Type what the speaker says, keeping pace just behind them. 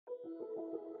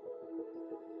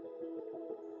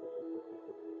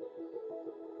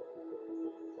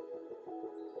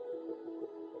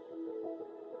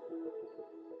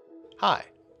Hi,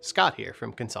 Scott here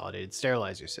from Consolidated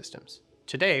Sterilizer Systems.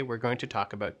 Today we're going to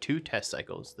talk about two test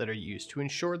cycles that are used to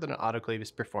ensure that an autoclave is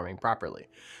performing properly,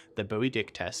 the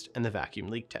Bowie-Dick test and the vacuum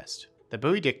leak test. The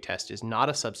Bowie-Dick test is not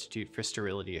a substitute for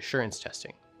sterility assurance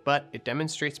testing, but it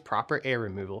demonstrates proper air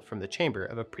removal from the chamber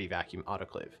of a pre-vacuum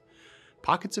autoclave.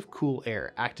 Pockets of cool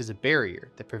air act as a barrier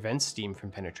that prevents steam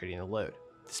from penetrating the load.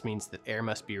 This means that air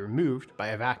must be removed by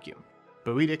a vacuum.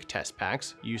 Bowie-Dick test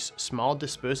packs use small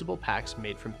disposable packs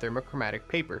made from thermochromatic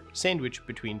paper sandwiched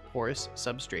between porous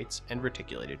substrates and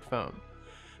reticulated foam.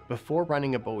 Before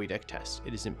running a Bowie-Dick test,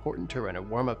 it is important to run a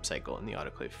warm-up cycle in the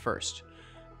autoclave first.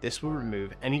 This will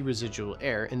remove any residual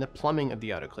air in the plumbing of the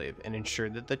autoclave and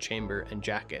ensure that the chamber and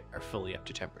jacket are fully up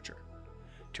to temperature.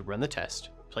 To run the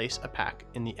test, place a pack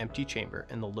in the empty chamber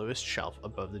in the lowest shelf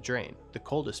above the drain, the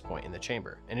coldest point in the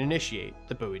chamber, and initiate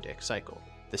the Bowie-Dick cycle.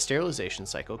 The sterilization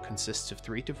cycle consists of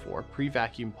 3 to 4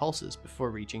 pre-vacuum pulses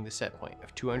before reaching the set point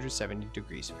of 270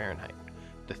 degrees Fahrenheit.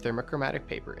 The thermochromatic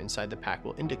paper inside the pack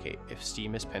will indicate if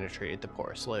steam has penetrated the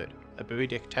porous load. A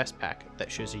Bowie-Dick test pack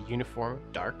that shows a uniform,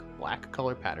 dark, black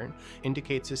color pattern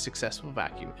indicates a successful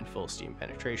vacuum and full steam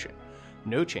penetration.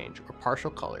 No change or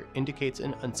partial color indicates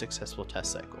an unsuccessful test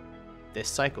cycle. This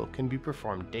cycle can be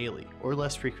performed daily or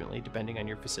less frequently depending on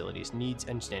your facility's needs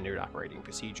and standard operating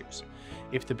procedures.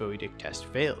 If the Bowie-Dick test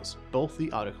fails, both the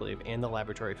autoclave and the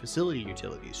laboratory facility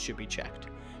utilities should be checked.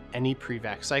 Any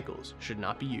pre-vac cycles should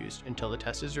not be used until the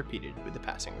test is repeated with a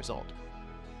passing result.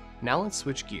 Now let's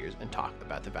switch gears and talk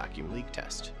about the vacuum leak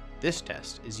test. This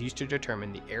test is used to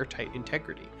determine the airtight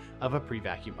integrity of a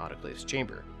pre-vacuum autoclave's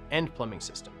chamber and plumbing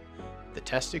system. The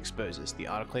test exposes the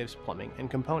autoclave's plumbing and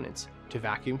components to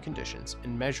vacuum conditions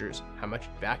and measures how much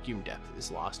vacuum depth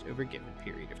is lost over a given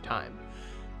period of time.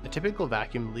 A typical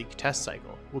vacuum leak test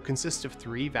cycle will consist of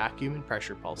 3 vacuum and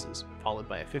pressure pulses, followed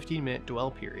by a 15-minute dwell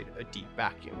period of deep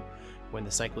vacuum. When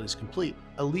the cycle is complete,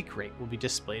 a leak rate will be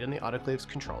displayed on the autoclave's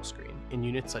control screen in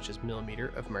units such as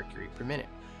millimeter of mercury per minute.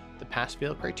 The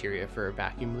pass-fail criteria for a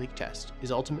vacuum leak test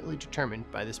is ultimately determined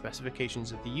by the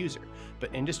specifications of the user,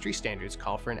 but industry standards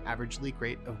call for an average leak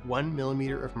rate of 1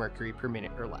 millimeter of mercury per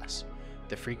minute or less.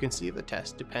 The frequency of the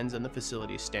test depends on the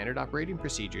facility's standard operating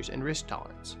procedures and risk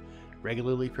tolerance.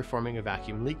 Regularly performing a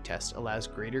vacuum leak test allows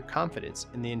greater confidence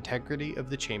in the integrity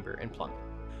of the chamber and plumbing.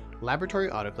 Laboratory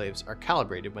autoclaves are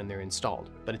calibrated when they're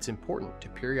installed, but it's important to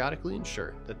periodically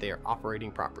ensure that they are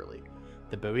operating properly.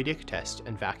 The Bowie-Dick test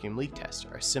and vacuum leak test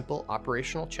are simple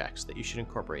operational checks that you should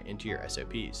incorporate into your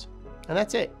SOPs. And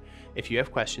that's it. If you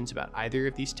have questions about either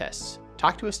of these tests,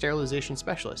 talk to a sterilization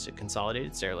specialist at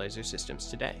Consolidated Sterilizer Systems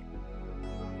today.